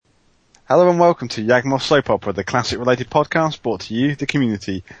Hello and welcome to Yawgmoth Soap Opera, the classic-related podcast brought to you, the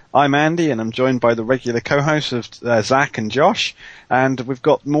community. I'm Andy, and I'm joined by the regular co-hosts of Zach and Josh, and we've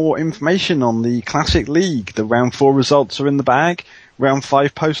got more information on the Classic League. The Round 4 results are in the bag, Round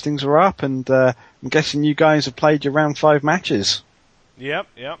 5 postings are up, and I'm guessing you guys have played your Round 5 matches. Yep,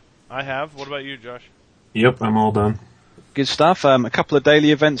 I have. What about you, Josh? Yep, I'm all done. Good stuff. A couple of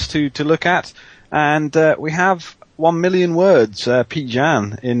daily events to look at, and we have 1 million words, Pete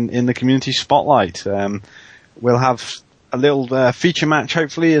Jan in the community spotlight. We'll have a little feature match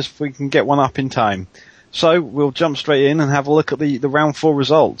hopefully if we can get one up in time. So we'll jump straight in and have a look at the round 4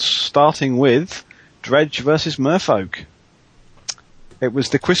 results, starting with Dredge versus Merfolk. It was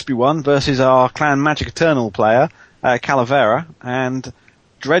the Crispy one versus our Clan Magic Eternal player, Calavera, and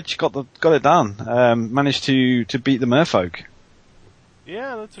Dredge got it done. Managed to beat the Merfolk.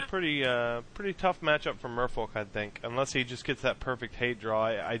 Yeah, that's a pretty tough matchup for Merfolk, I think. Unless he just gets that perfect hate draw,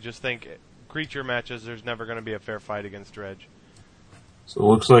 I just think creature matches, there's never going to be a fair fight against Dredge. So it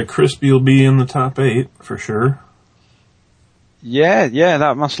looks like Crispy will be in the top 8 for sure. Yeah,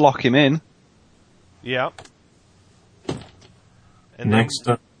 that must lock him in. Yep. And next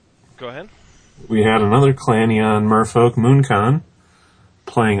up, go ahead. We had another Clanion Merfolk, Mooncon,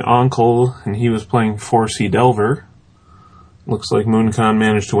 playing Onkel, and he was playing 4C Delver. Looks like Mooncon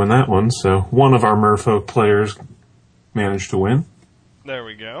managed to win that one, so one of our Merfolk players managed to win. There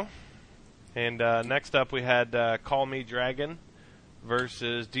we go. And next up we had Call Me Dragon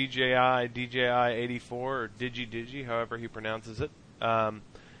versus DJI84, or Digi, however he pronounces it. And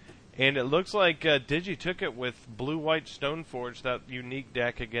it looks like Digi took it with Blue-White Stoneforge, that unique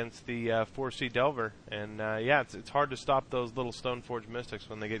deck against the 4C Delver. And it's hard to stop those little Stoneforge Mystics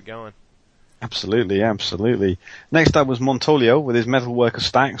when they get going. Absolutely. Next up was Montolio with his Metalworker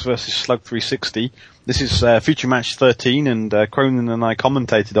Stacks versus Slug 360. This is feature match 13, and Cronin and I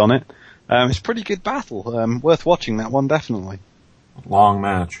commentated on it. It's a pretty good battle. Worth watching that one, definitely. Long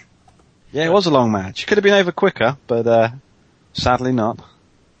match. Yeah, it was a long match. Could have been over quicker, but sadly not.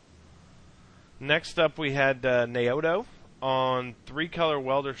 Next up we had Naoto on 3-color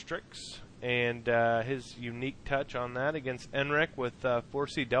Welder Strix, and his unique touch on that against Enric with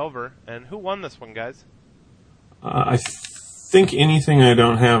 4C Delver. And who won this one, guys? I think anything I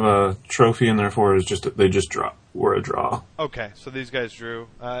don't have a trophy in there for is they were a draw. Okay, so these guys drew.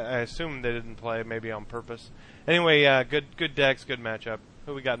 I assume they didn't play, maybe on purpose. Anyway, good decks, good matchup.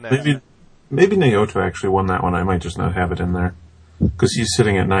 Who we got next? Maybe Naoto actually won that one. I might just not have it in there because he's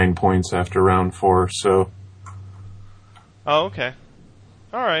sitting at 9 points after round 4. So. Oh, okay.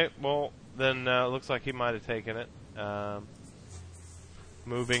 All right. Well, then looks like he might have taken it.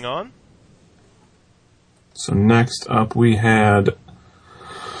 Moving on. So next up we had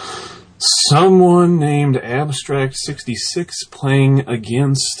someone named Abstract66 playing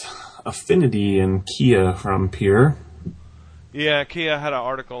against Affinity and Kia from Pier. Yeah, Kia had an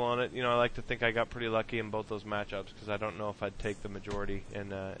article on it. I like to think I got pretty lucky in both those matchups because I don't know if I'd take the majority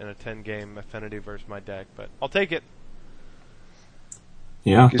in a 10-game Affinity versus my deck, but I'll take it.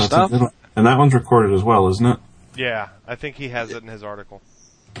 Yeah, that's a good one. And that one's recorded as well, isn't it? Yeah, I think he has it in his article.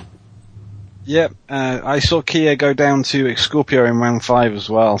 Yep, I saw Kia go down to Scorpio in round 5 as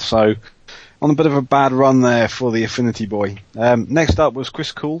well, so on a bit of a bad run there for the Affinity boy. Next up was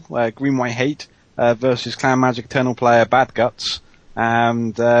Chris Cool, Green White Hate, versus Clan Magic Eternal player Bad Guts.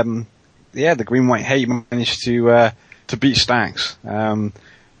 And the Green White Hate managed to beat Stacks.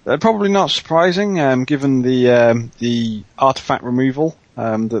 Probably not surprising, given the artifact removal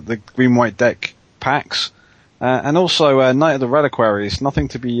that the Green White deck packs. And also, Knight of the Reliquary is nothing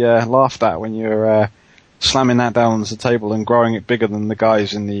to be laughed at when you're slamming that down on the table and growing it bigger than the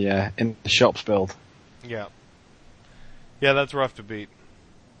guys in the shops build. Yeah, that's rough to beat.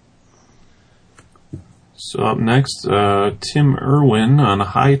 So up next, Tim Irwin on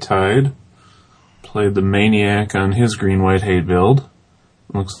High Tide played the Maniac on his Green White Hate build.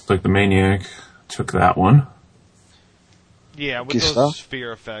 Looks like the Maniac took that one. Yeah, with those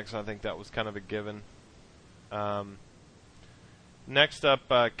sphere effects, I think that was kind of a given. Next up,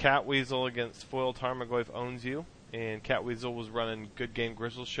 Catweasel against Foil Tarmogoyf Owns You, and Catweasel was running Good Game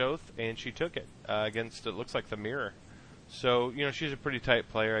Grizzleshoth, and she took it against, it looks like, the Mirror. So, she's a pretty tight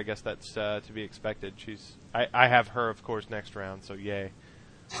player. I guess that's to be expected. I have her, of course, next round, so yay.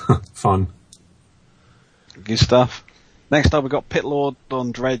 Fun. Good stuff. Next up, we've got Pitlord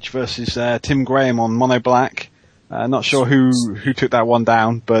on Dredge versus Tim Graham on Mono Black. Not sure who took that one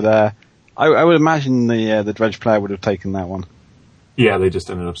down, but I would imagine the Dredge player would have taken that one. Yeah, they just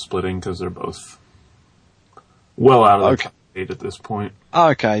ended up splitting because they're both well out of the top 8 at this point.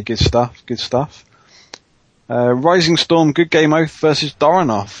 Okay, good stuff. Rising Storm Good Game Oath versus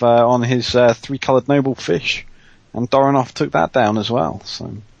Doranoff on his 3-coloured Noble Fish. And Doranoff took that down as well.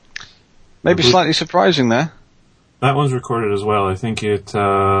 So maybe slightly surprising there. That one's recorded as well. I think it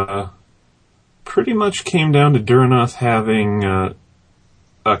pretty much came down to Duranoff having a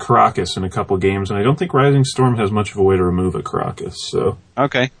Caracas in a couple games, and I don't think Rising Storm has much of a way to remove a Caracas. So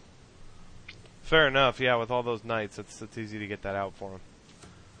okay. Fair enough, yeah, with all those knights, it's easy to get that out for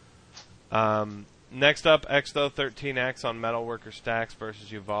him. Next up, Exto 13X on Metalworker Stacks versus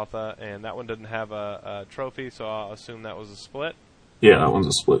Yawgmoth, and that one didn't have a trophy, so I'll assume that was a split. Yeah, that one's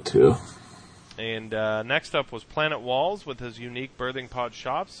a split too. And next up was Planet Walls with his unique Birthing Pod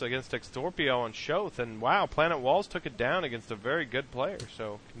shops against Extorpio on Shoth, and wow, Planet Walls took it down against a very good player,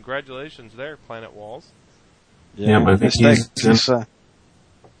 so congratulations there, Planet Walls. Yeah, I think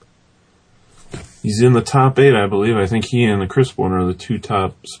he's in the top 8, I believe. I think he and the Crisp one are the 2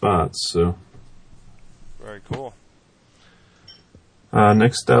 top spots, so... Very cool.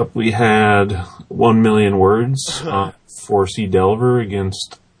 Next up, we had 1 Million Words, 4C Delver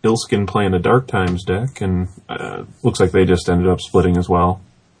against Ilskin playing a Dark Times deck, and looks like they just ended up splitting as well.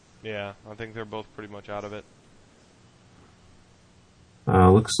 Yeah, I think they're both pretty much out of it.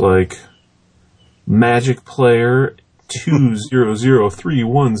 Looks like Magic Player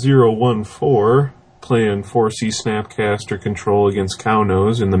 200311014 playing 4C Snapcaster Control against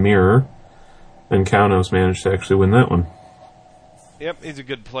Cownose in the mirror, and Cownose managed to actually win that one. Yep, he's a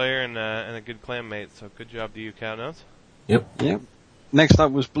good player and a good clanmate, so good job to you, Cownose. Yep. Next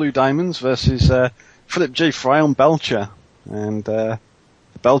up was Blue Diamonds versus Philip J. Fry on Belcher, and the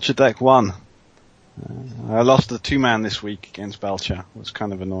Belcher deck won. I lost the 2-man this week against Belcher. It was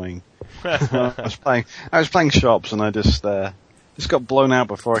kind of annoying. I was playing shops, and I just got blown out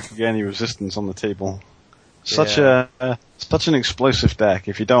before I could get any resistance on the table. Such an explosive deck.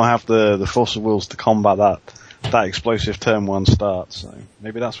 If you don't have the force of wills to combat that explosive turn 1 start, so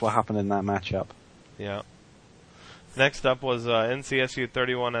maybe that's what happened in that matchup. Yeah. Next up was NCSU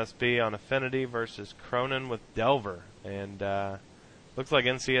 31SB on Affinity versus Cronin with Delver, and looks like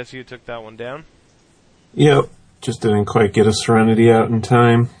NCSU took that one down. Yep, just didn't quite get a Serenity out in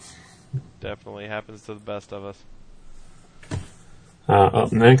time. Definitely happens to the best of us.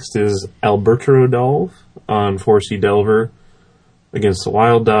 Up next is Alberto Rodolphe on 4C Delver against the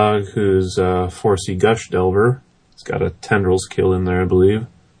Wild Dog, who's 4C Gush Delver. It's got a Tendrils kill in there, I believe.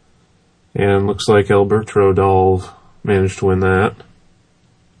 And looks like Alberto Rodolphe managed to win that.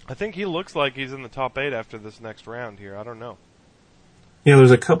 I think he looks like he's in the top 8 after this next round here. I don't know. Yeah,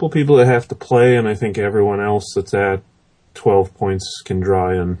 there's a couple people that have to play, and I think everyone else that's at 12 points can draw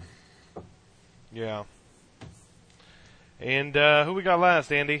in. Yeah. And who we got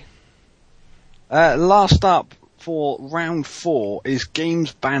last, Andy? Last up for round 4 is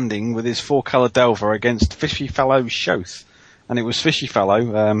Games Banding with his 4-colour Delver against Fishy Fellow Shoth. And it was Fishy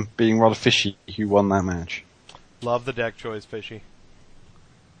Fellow, being rather fishy, who won that match. Love the deck choice, Fishy.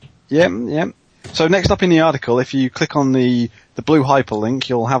 Yeah. So next up in the article, if you click on the blue hyperlink,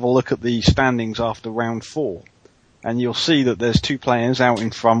 you'll have a look at the standings after round 4. And you'll see that there's 2 players out in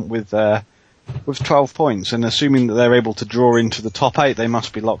front with 12 points. And assuming that they're able to draw into the top 8, they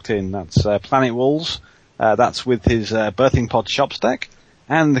must be locked in. That's Planet Walls, that's with his Birthing Pod Shops deck,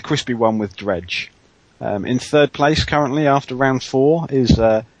 and the Crispy one with Dredge. In third place currently after round 4 is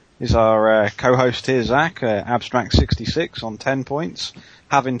our co-host here, Zach, Abstract 66 on 10 points,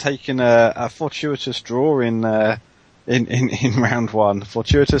 having taken a fortuitous draw in round 1.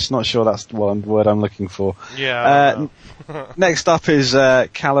 Fortuitous, not sure that's the word I'm looking for. Yeah. Next up is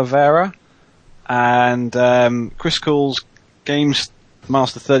Calavera, and Chris Cool's Games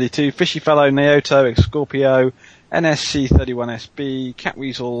Master 32, Fishy Fellow, Naoto, Scorpio, NSC 31SB,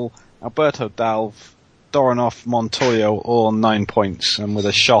 Catweasel, Alberto Dalv, Doranoff, Montoyo, all on 9 points, and with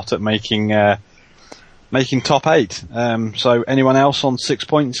a shot at making top 8. So anyone else on 6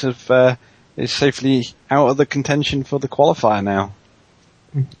 points is safely out of the contention for the qualifier now.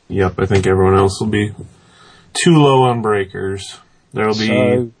 Yep, I think everyone else will be too low on breakers. There'll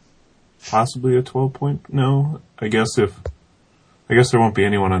be possibly a 12 point. No, I guess there won't be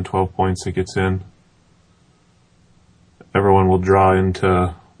anyone on 12 points that gets in. Everyone will draw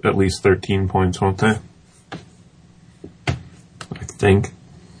into at least 13 points, won't they? I think.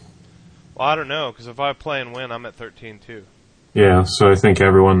 Well, I don't know, because if I play and win, I'm at 13 too. Yeah, so I think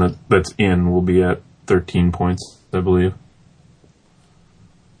everyone that's in will be at 13 points, I believe.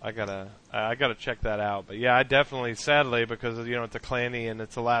 I gotta check that out. But yeah, I definitely, sadly, because it's a clanny and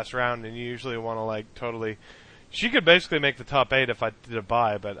it's the last round, and you usually want to totally. She could basically make the top 8 if I did a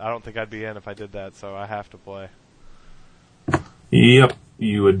bye, but I don't think I'd be in if I did that, so I have to play. Yep,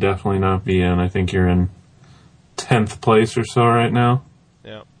 you would definitely not be in. I think you're in 10th place or so right now.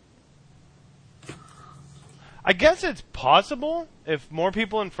 Yeah. I guess it's possible if more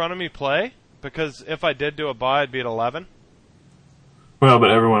people in front of me play, because if I did do a bye, I'd be at 11. Well,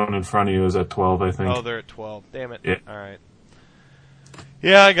 but everyone in front of you is at 12, I think. Oh, they're at 12. Damn it. Yeah. All right.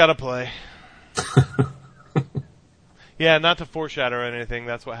 Yeah, I gotta play. Yeah, not to foreshadow anything,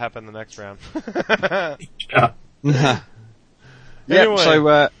 that's what happened the next round. Yeah. Yeah. Anyway.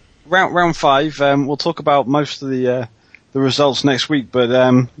 So round 5, we'll talk about most of the results next week.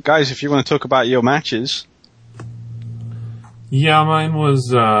 But guys, if you want to talk about your matches, Yeah, mine was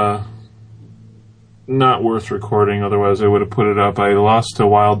not worth recording. Otherwise, I would have put it up. I lost to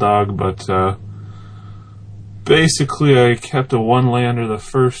Wild Dog, but basically, I kept a 1-lander the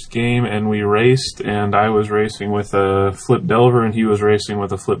first game, and we raced. And I was racing with a Flip Delver, and he was racing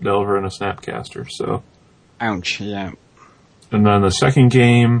with a Flip Delver and a Snapcaster. So, ouch. Yeah. and then the second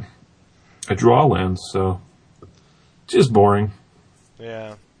game, I draw lands. So, just boring.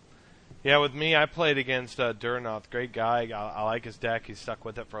 Yeah. Yeah, with me, I played against Durnoth. Great guy. I like his deck. He's stuck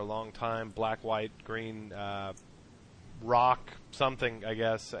with it for a long time. Black, white, green, rock, something, I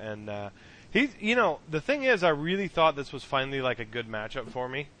guess. And the thing is, I really thought this was finally like a good matchup for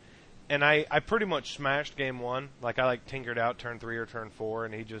me. And I pretty much smashed game 1. Like, I tinkered out turn 3 or turn 4,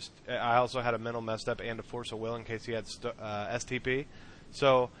 and I also had a mental messed up and a force of will in case he had STP.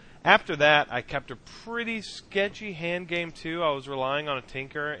 So after that, I kept a pretty sketchy hand game 2. I was relying on a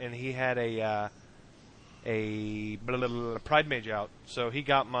tinker, and he had a Pride Mage out. So he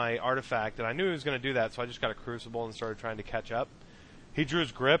got my artifact, and I knew he was going to do that, so I just got a Crucible and started trying to catch up. He drew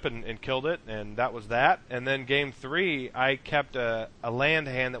his grip and killed it, and that was that. And then game 3, I kept a land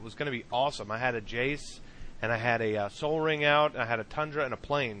hand that was going to be awesome. I had a Jace, and I had a Soul Ring out, and I had a Tundra and a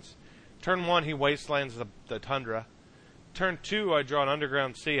Plains. Turn 1, he wastelands the Tundra. Turn 2, I draw an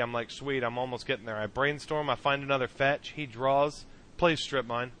Underground Sea. I'm like, sweet, I'm almost getting there. I brainstorm, I find another fetch. He draws, plays Strip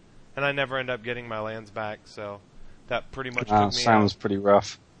Mine, and I never end up getting my lands back. So that pretty much took me out. Sounds pretty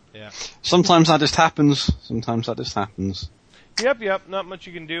rough. Yeah. Sometimes that just happens. Yep. Not much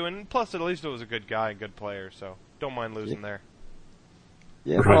you can do, and plus, at least it was a good guy, good player. So don't mind losing there.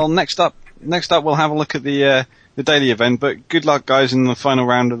 Yeah. Well, next up, we'll have a look at the daily event. But good luck, guys, in the final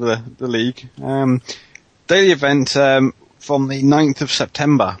round of the league. Daily event from the 9th of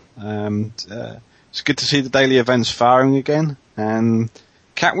September. It's good to see the daily events firing again. And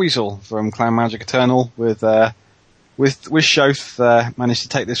Catweasel from Clan Magic Eternal with Shoth managed to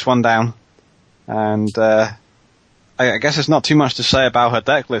take this one down. And I guess there's not too much to say about her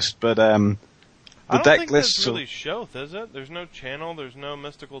deck list, but I don't think that's really Shoth, is it? There's no channel, there's no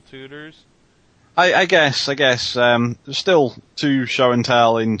mystical tutors. I guess there's still 2 show and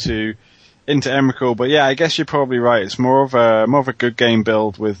tell into Emrakul, but yeah, I guess you're probably right. It's more of a good game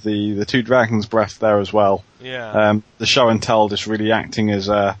build with the 2 Dragon's Breath there as well. Yeah. The show and tell just really acting as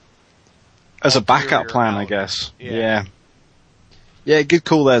a backup plan, I guess. Yeah. Yeah, good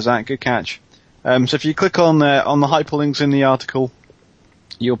call there, Zach. Good catch. So if you click on the hyperlinks in the article,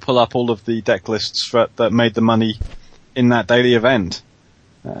 you'll pull up all of the deck lists that made the money in that daily event.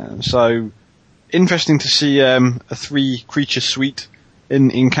 So interesting to see a 3 creature suite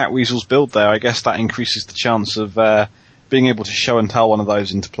in Catweasel's build there. I guess that increases the chance of being able to show and tell one of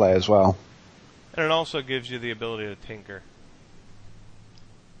those into play as well. And it also gives you the ability to tinker.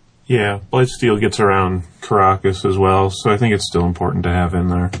 Yeah, Blightsteel gets around Karakas as well, so I think it's still important to have in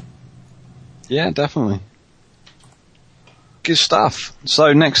there. Yeah, definitely. Good stuff.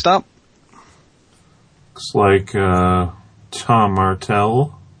 So next up, looks like Tom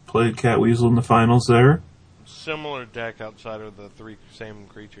Martell played Catweasel in the finals there. Similar deck outside of the 3 same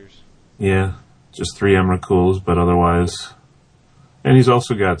creatures. Yeah, just 3 Emrakuls, but otherwise... And he's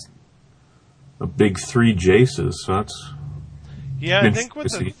also got a big 3 Jaces, so that's... Yeah, I think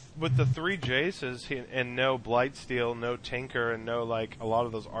with the 3 Jaces and no Blightsteel, no Tinker, and no a lot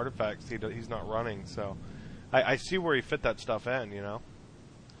of those artifacts, he's not running. So I see where he fit that stuff in, you know.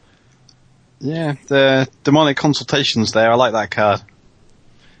 Yeah, the Demonic Consultations there. I like that card.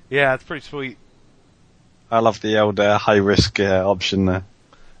 Yeah, it's pretty sweet. I love the old high risk option there.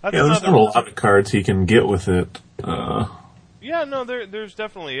 There's not a lot of cards he can get with it. Yeah, no, there's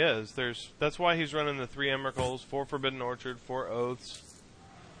definitely is. That's why he's running the 3 Emrakuls, 4 Forbidden Orchard, 4 Oaths.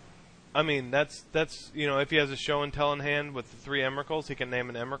 I mean, that's if he has a show and tell in hand with the 3 Emrakuls, he can name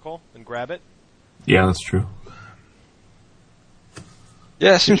an Emrakul and grab it. Yeah, that's true.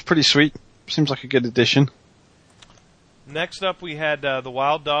 Yeah, it seems pretty sweet. Seems like a good addition. Next up, we had the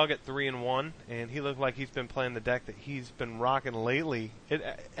Wild Dog at 3-1, and he looked like he's been playing the deck that he's been rocking lately.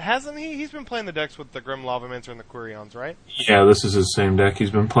 Hasn't he? He's been playing the decks with the Grim Lavamancer and the Quirions, right? Yeah, this is his same deck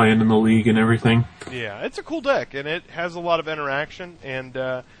he's been playing in the league and everything. Yeah, it's a cool deck, and it has a lot of interaction, and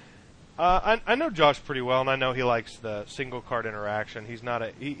I know Josh pretty well, and I know he likes the single card interaction. He's not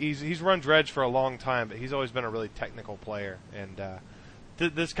he's run Dredge for a long time, but he's always been a really technical player, and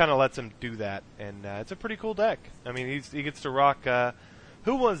this kind of lets him do that, and it's a pretty cool deck. I mean, he gets to rock.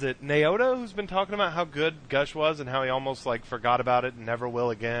 Who was it? Naota, who's been talking about how good Gush was and how he almost like forgot about it and never will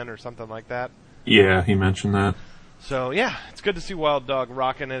again, or something like that. Yeah, he mentioned that. So yeah, it's good to see Wild Dog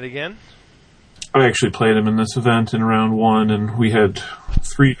rocking it again. I actually played him in this event in round 1, and we had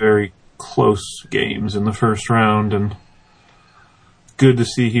 3 very close games in the first round, and good to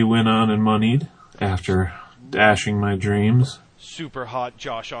see he went on and moneyed after dashing my dreams. Super hot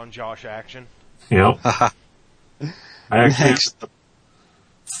Josh on Josh action. Yep. I actually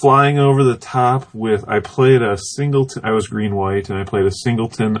flying over the top with. I played a singleton. I was green-white, and I played a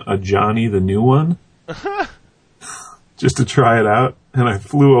singleton, a Johnny, the new one, just to try it out. And I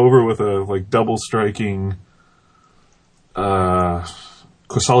flew over with a double striking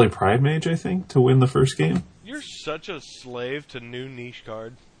Kosali Pride Mage, I think, to win the first game. You're such a slave to new niche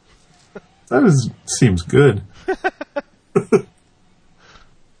card. Seems good.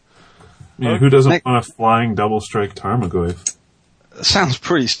 Yeah, who doesn't want a flying double strike Tarmogoyf? Sounds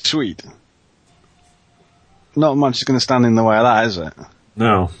pretty sweet. Not much is going to stand in the way of that, is it?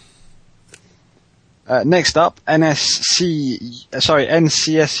 No. Next up, NCSU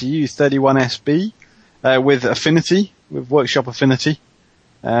 31SB with Affinity, with Workshop Affinity.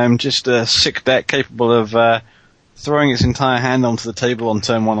 Just a sick deck capable of throwing its entire hand onto the table on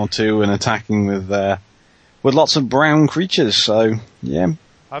turn 1 or 2 and attacking with lots of brown creatures. So, yeah.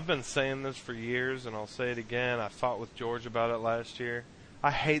 I've been saying this for years, and I'll say it again. I fought with George about it last year.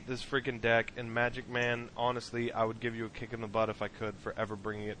 I hate this freaking deck, and Magic Man, honestly, I would give you a kick in the butt if I could for ever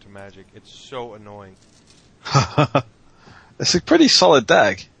bringing it to Magic. It's so annoying. It's a pretty solid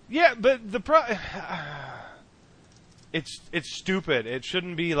deck. Yeah, but it's stupid. It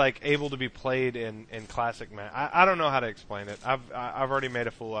shouldn't be able to be played in classic Magic. I don't know how to explain it. I've already made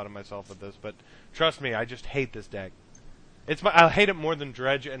a fool out of myself with this, but trust me, I just hate this deck. I hate it more than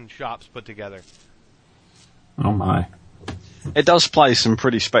Dredge and Shops put together. Oh my. It does play some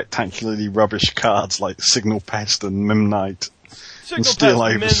pretty spectacularly rubbish cards like Signal Pest and Mimnite. Signal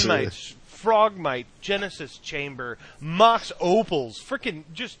Pest, Mimnite, Frogmite, Genesis Chamber, Mox Opals, frickin'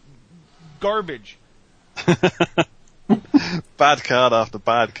 just garbage. Bad card after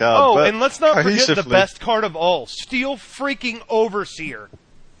bad card. Oh, and let's not forget the best card of all, Steel freaking Overseer.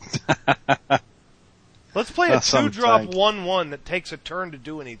 Let's play a 2-drop 1/1 that takes a turn to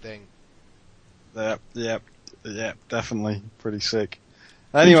do anything. Yep, definitely pretty sick.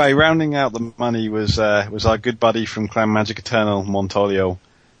 Anyway, rounding out the money was our good buddy from Clan Magic Eternal, Montolio,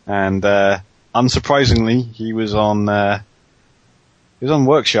 and unsurprisingly, he was on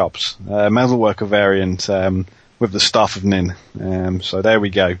Workshops, Metalworker variant with the Staff of Nin. So there we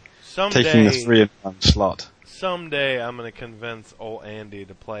go, taking the 3-in-1 slot. Someday I'm going to convince old Andy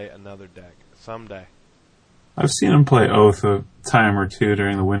to play another deck. Someday. I've seen him play Oath a time or two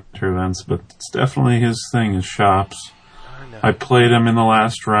during the winter events, but it's definitely his thing, is Shops. I played him in the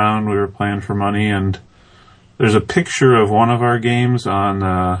last round. We were playing for money, and there's a picture of one of our games on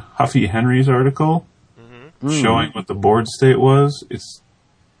Huffy Henry's article showing what the board state was. It's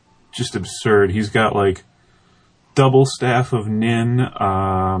just absurd. He's got double Staff of Nin,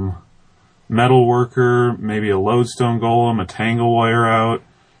 Metalworker, maybe a Lodestone Golem, a Tangle Wire out,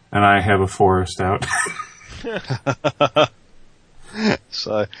 and I have a Forest out.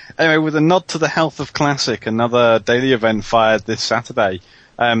 So, anyway, with a nod to the health of Classic, another daily event fired this Saturday.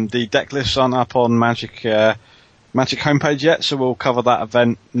 The deck lists aren't up on Magic homepage yet, so we'll cover that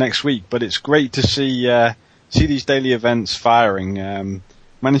event next week. But it's great to see these daily events firing.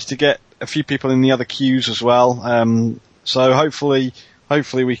 Managed to get a few people in the other queues as well. So hopefully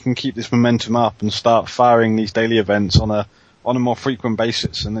we can keep this momentum up and start firing these daily events on a more frequent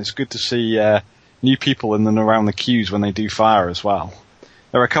basis. And it's good to see new people in and around the queues when they do fire as well.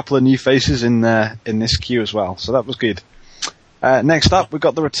 There are a couple of new faces in this queue as well, so that was good. Next up, we've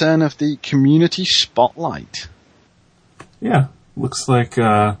got the return of the Community Spotlight. Yeah, looks like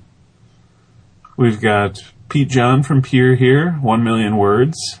we've got Pete John from Pier here, 1 million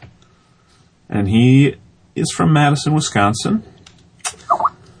words, and he is from Madison, Wisconsin,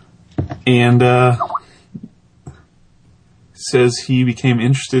 and says he became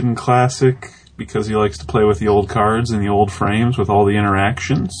interested in Classic because he likes to play with the old cards and the old frames with all the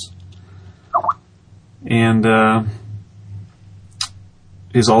interactions. And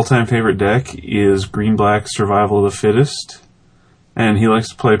his all-time favorite deck is Green-Black Survival of the Fittest, and he likes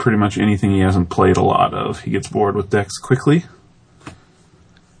to play pretty much anything he hasn't played a lot of. He gets bored with decks quickly.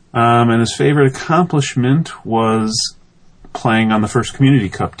 And his favorite accomplishment was playing on the first Community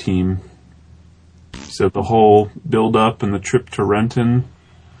Cup team. So the whole build-up and the trip to Renton,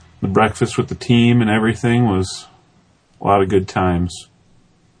 the breakfast with the team and everything was a lot of good times.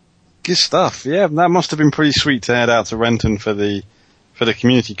 Good stuff. Yeah, that must have been pretty sweet to head out to Renton for the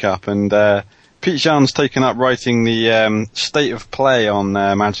Community Cup. And Pete Jean's taken up writing the state of play on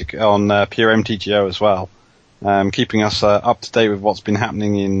Magic on Pure MTGO as well, keeping us up to date with what's been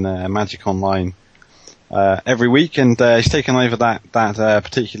happening in Magic Online every week. And he's taken over that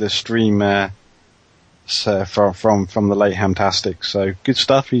particular stream from the late Hamtastic. So good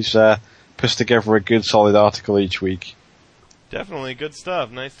stuff. He's put together a good solid article each week. Definitely good stuff.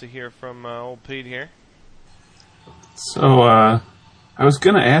 Nice to hear from old Pete here. So, I was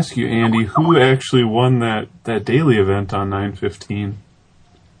going to ask you, Andy, who actually won that daily event on 9/15?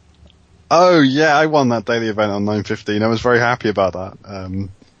 Oh, yeah, I won that daily event on 9/15. I was very happy about that.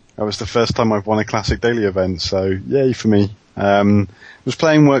 That was the first time I've won a classic daily event, so yay for me. I was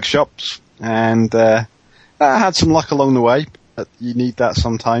playing workshops, and I had some luck along the way, but you need that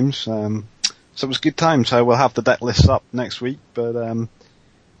sometimes. So it was a good time, so we'll have the deck lists up next week, but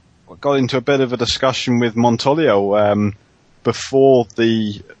got into a bit of a discussion with Montolio before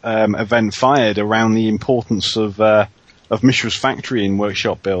the event fired around the importance of Mishra's Factory in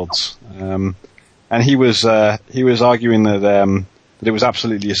workshop builds. And he was arguing that it was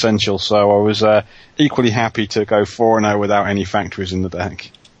absolutely essential, so I was equally happy to go 4-0 without any factories in the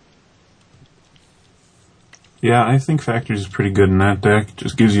deck. Yeah, I think Factories is pretty good in that deck.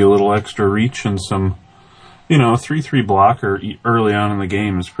 Just gives you a little extra reach and some, a 3/3 blocker early on in the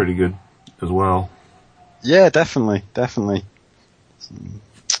game is pretty good as well. Yeah, definitely.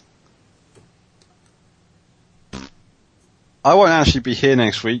 I won't actually be here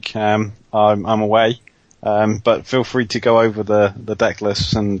next week. I'm away, but feel free to go over the deck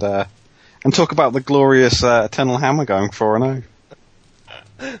lists and talk about the glorious Eternal Hammer going 4-0.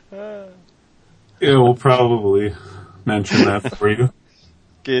 Yeah, we'll probably mention that for you.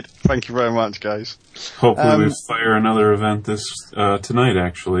 Good. Thank you very much, guys. Hopefully we fire another event this tonight,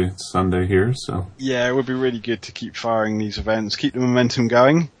 actually. It's Sunday here, so... Yeah, it would be really good to keep firing these events, keep the momentum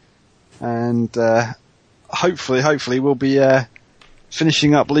going, and hopefully we'll be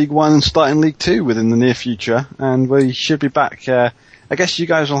finishing up League 1 and starting League 2 within the near future, and we should be back. I guess you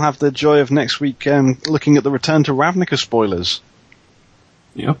guys will have the joy of next week looking at the Return to Ravnica spoilers.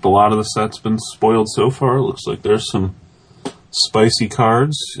 Yep, a lot of the set's been spoiled so far. It looks like there's some spicy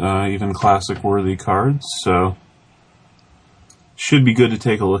cards, even classic-worthy cards, so should be good to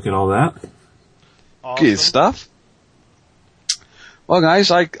take a look at all that. Awesome. Good stuff. Well,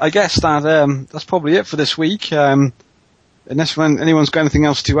 guys, I guess that's probably it for this week. Unless anyone's got anything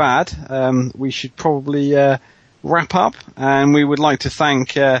else to add, we should probably wrap up, and we would like to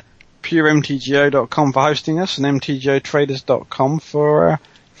thank PureMTGO.com for hosting us and MTGOTraders.com for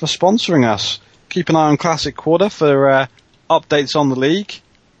sponsoring us. Keep an eye on Classic Quarter for updates on the league,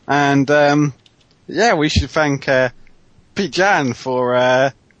 and we should thank Pete Jan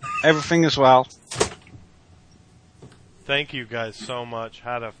for everything as well. Thank you guys so much.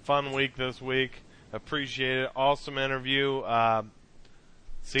 Had a fun week this week. Appreciate it. Awesome interview.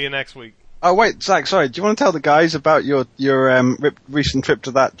 See you next week. Oh wait, Zach, sorry. Do you want to tell the guys about your recent trip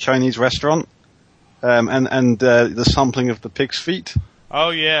to that Chinese restaurant and the sampling of the pig's feet? Oh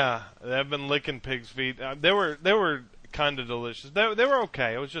yeah, I've been licking pig's feet. They were kind of delicious. They were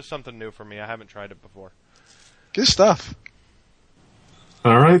okay. It was just something new for me. I haven't tried it before. Good stuff.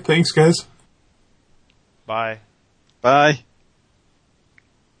 All right, thanks, guys. Bye. Bye.